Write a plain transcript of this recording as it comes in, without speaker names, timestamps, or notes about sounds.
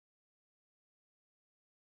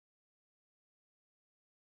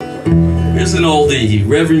Here's an oldie,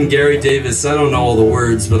 Reverend Gary Davis. I don't know all the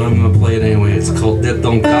words, but I'm gonna play it anyway. It's called Death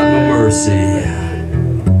Don't Got No Mercy.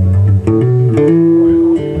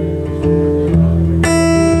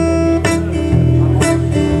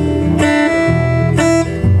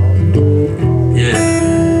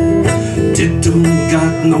 Death don't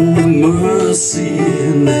got no mercy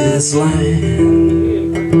in this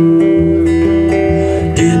land.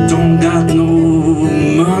 Death don't got no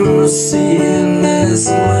mercy in this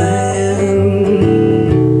land.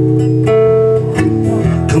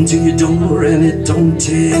 Come to your door and it don't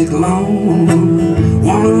take long.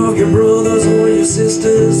 One of your brothers or your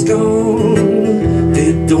sisters gone.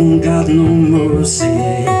 Death don't got no mercy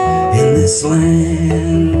in this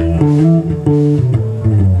land.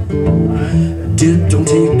 Death don't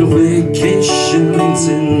take no vacations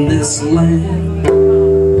in this land.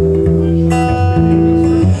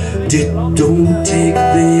 Death don't take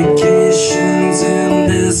vacations in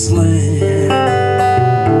this land.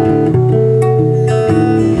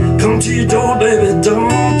 Come to your door, baby,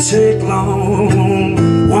 don't take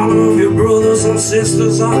long. One of your brothers and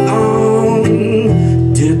sisters are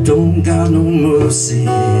gone. Death don't got no mercy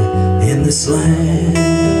in this land.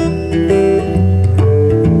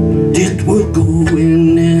 Death will go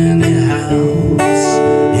in any house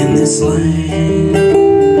in this land.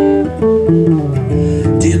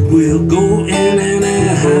 Death will go in any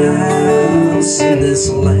house in this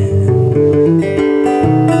land.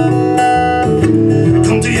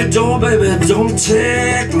 Come to your door, baby, don't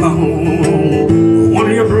take long. One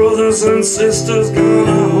of your brothers and sisters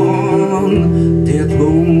gone. Death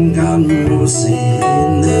won't got mercy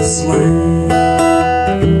in this land.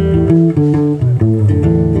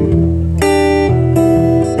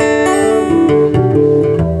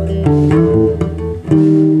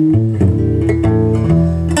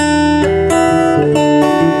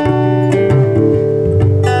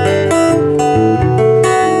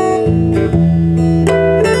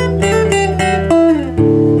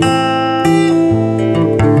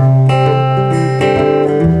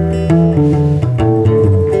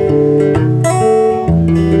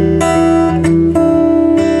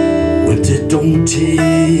 Don't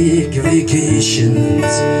take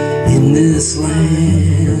vacations in this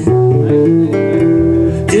land.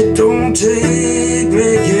 It don't take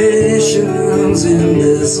vacations in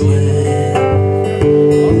this land.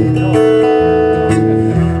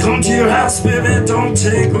 Come to your house, baby, don't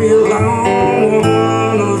take me long.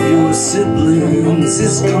 One of your siblings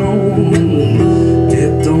is gone.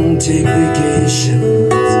 It don't take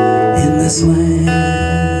vacations in this land.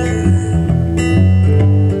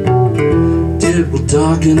 It will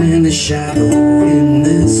darken any shadow in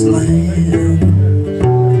this land.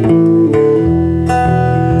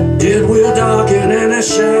 It will darken any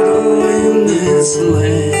shadow in this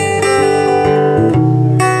land.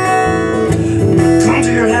 Come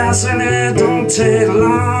to your house and it don't take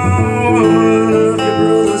long. One of your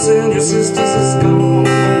brothers and your sisters is gone.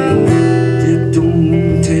 It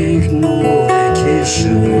don't take no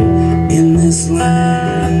vacation in this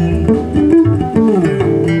land.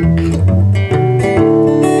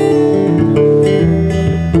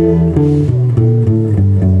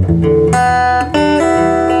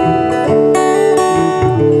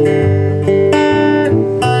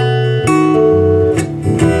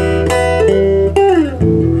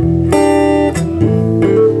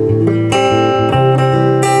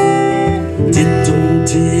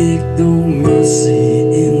 Take no mercy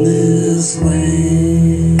in this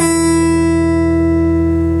land.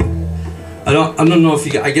 I don't know if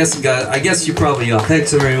you. I guess you probably.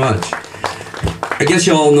 Thanks very much. I guess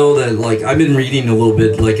you all know that. Like, I've been reading a little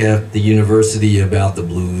bit, like at the university, about the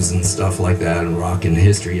blues and stuff like that, and rock and the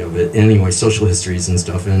history of it. Anyway, social histories and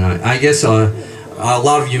stuff. And I guess a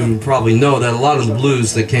lot of you probably know that a lot of the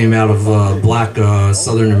blues that came out of black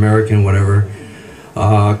Southern American whatever.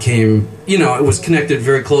 Came, you know, it was connected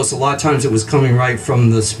very close. A lot of times it was coming right from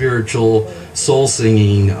the spiritual soul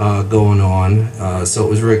singing going on. So it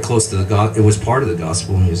was very close to the it was part of the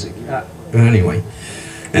gospel music. Anyway,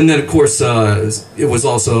 and then of course it was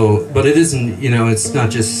also, but it isn't, you know, it's not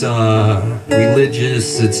just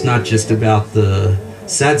religious. It's not just about the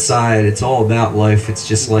sad side. It's all about life. It's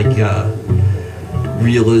just like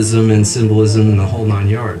realism and symbolism and the whole 9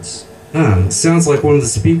 yards. It sounds like one of the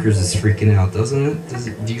speakers is freaking out, doesn't it?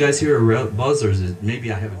 Do you guys hear a buzz, or is it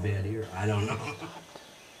maybe I have a bad ear? I don't know.